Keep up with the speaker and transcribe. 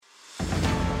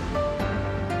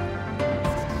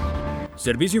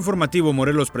Servicio Informativo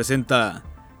Morelos presenta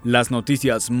las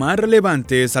noticias más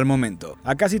relevantes al momento.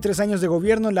 A casi 3 años de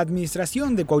gobierno, la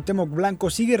administración de Cuauhtémoc Blanco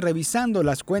sigue revisando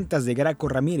las cuentas de Graco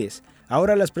Ramírez.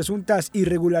 Ahora las presuntas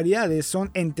irregularidades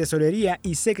son en Tesorería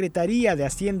y Secretaría de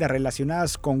Hacienda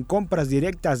relacionadas con compras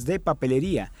directas de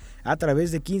papelería a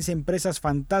través de 15 empresas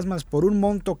fantasmas por un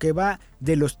monto que va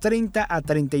de los 30 a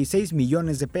 36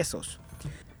 millones de pesos.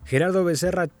 Gerardo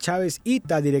Becerra Chávez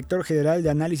Ita, director general de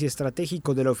Análisis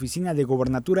Estratégico de la Oficina de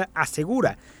Gobernatura,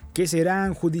 asegura que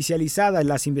serán judicializadas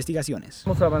las investigaciones.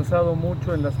 Hemos avanzado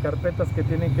mucho en las carpetas que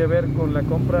tienen que ver con la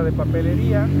compra de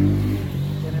papelería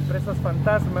en empresas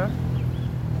fantasma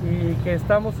y que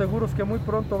estamos seguros que muy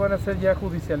pronto van a ser ya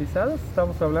judicializadas.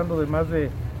 Estamos hablando de más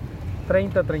de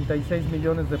 30 a 36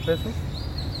 millones de pesos.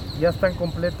 Ya están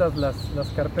completas las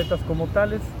carpetas como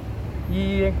tales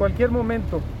y en cualquier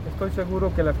momento estoy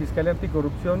seguro que la Fiscalía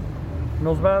Anticorrupción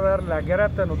nos va a dar la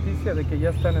grata noticia de que ya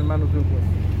están en manos de un juez.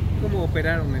 ¿Cómo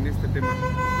operaron en este tema?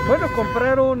 Bueno,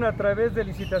 compraron a través de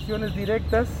licitaciones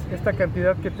directas esta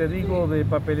cantidad que te digo de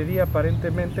papelería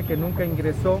aparentemente que nunca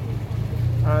ingresó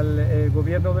al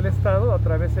gobierno del estado a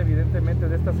través evidentemente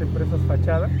de estas empresas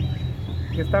fachada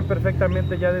que están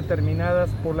perfectamente ya determinadas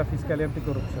por la Fiscalía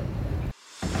Anticorrupción.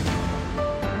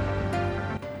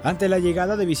 Ante la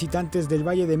llegada de visitantes del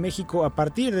Valle de México a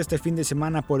partir de este fin de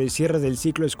semana por el cierre del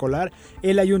ciclo escolar,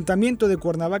 el Ayuntamiento de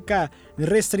Cuernavaca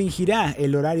restringirá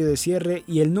el horario de cierre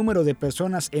y el número de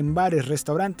personas en bares,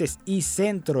 restaurantes y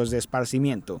centros de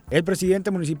esparcimiento. El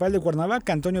presidente municipal de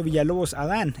Cuernavaca, Antonio Villalobos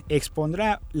Adán,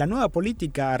 expondrá la nueva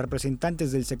política a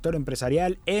representantes del sector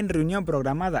empresarial en reunión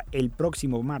programada el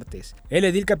próximo martes. El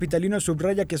edil capitalino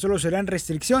subraya que solo serán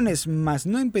restricciones, más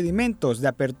no impedimentos de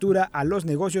apertura a los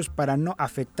negocios para no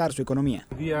afectar su economía.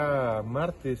 El día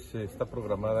martes está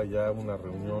programada ya una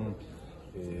reunión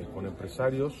con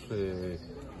empresarios.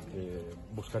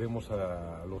 Buscaremos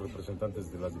a los representantes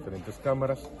de las diferentes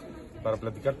cámaras para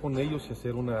platicar con ellos y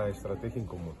hacer una estrategia en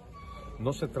común.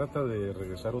 No se trata de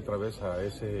regresar otra vez a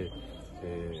ese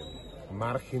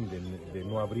margen de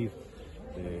no abrir.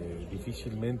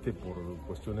 Difícilmente por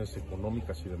cuestiones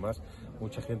económicas y demás,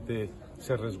 mucha gente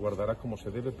se resguardará como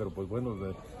se debe, pero pues bueno,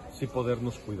 sí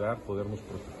podernos cuidar, podernos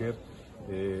proteger.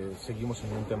 Seguimos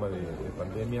en un tema de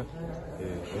pandemia,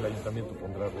 el ayuntamiento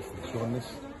pondrá restricciones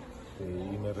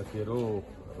y me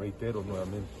reitero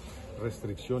nuevamente,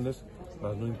 restricciones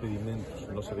más no impedimentos.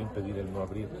 No se va a impedir el no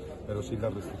abrir, pero sí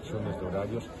las restricciones de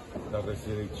horarios, las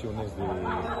restricciones de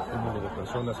número de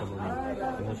personas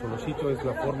en un solo sitio. Es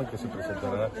la forma en que se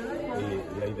presentará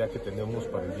la idea que tenemos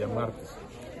para el día martes,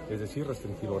 es decir,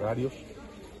 restringir horarios.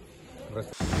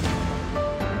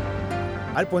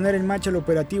 Al poner en marcha el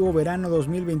operativo verano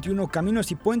 2021,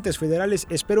 Caminos y Puentes Federales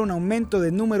espera un aumento de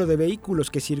número de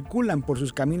vehículos que circulan por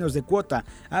sus caminos de cuota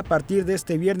a partir de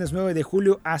este viernes 9 de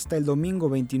julio hasta el domingo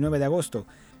 29 de agosto.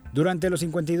 Durante los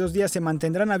 52 días se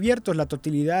mantendrán abiertos la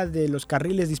totalidad de los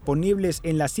carriles disponibles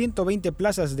en las 120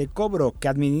 plazas de cobro que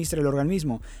administra el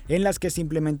organismo, en las que se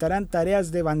implementarán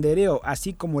tareas de bandereo,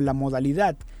 así como la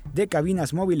modalidad de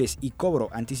cabinas móviles y cobro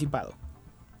anticipado.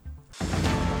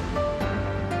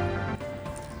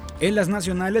 En las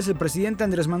nacionales, el presidente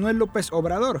Andrés Manuel López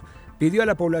Obrador pidió a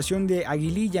la población de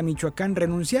Aguililla, Michoacán,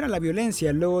 renunciar a la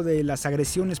violencia luego de las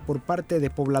agresiones por parte de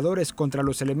pobladores contra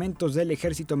los elementos del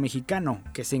ejército mexicano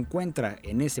que se encuentra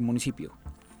en ese municipio.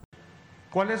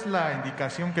 ¿Cuál es la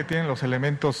indicación que tienen los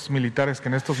elementos militares que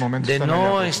en estos momentos de están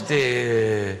no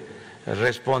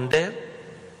responder,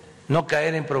 no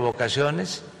caer en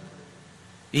provocaciones?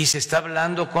 Y se está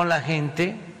hablando con la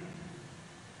gente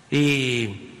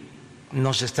y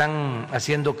nos están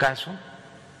haciendo caso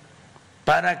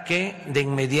para que de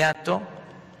inmediato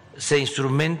se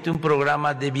instrumente un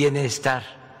programa de bienestar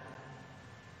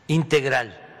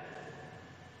integral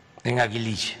en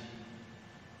Aguililla.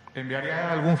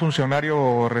 ¿Enviaría algún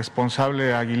funcionario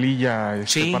responsable a Aguililla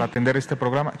sí, para atender este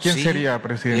programa? ¿Quién sería,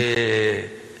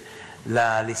 presidente?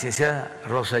 La licenciada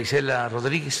Rosa Isela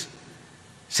Rodríguez,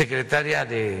 secretaria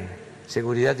de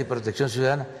Seguridad y Protección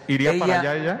Ciudadana. ¿Iría para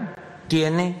allá ella?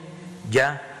 Tiene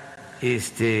ya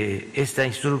esta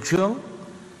instrucción.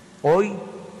 Hoy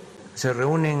se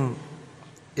reúnen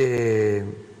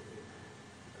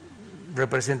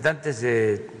representantes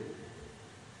de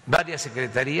varias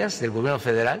secretarías del gobierno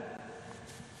federal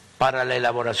para la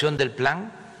elaboración del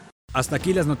plan. Hasta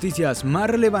aquí las noticias más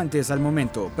relevantes al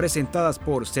momento, presentadas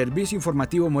por Servicio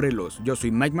Informativo Morelos. Yo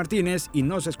soy Mike Martínez y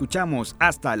nos escuchamos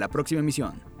hasta la próxima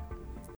emisión.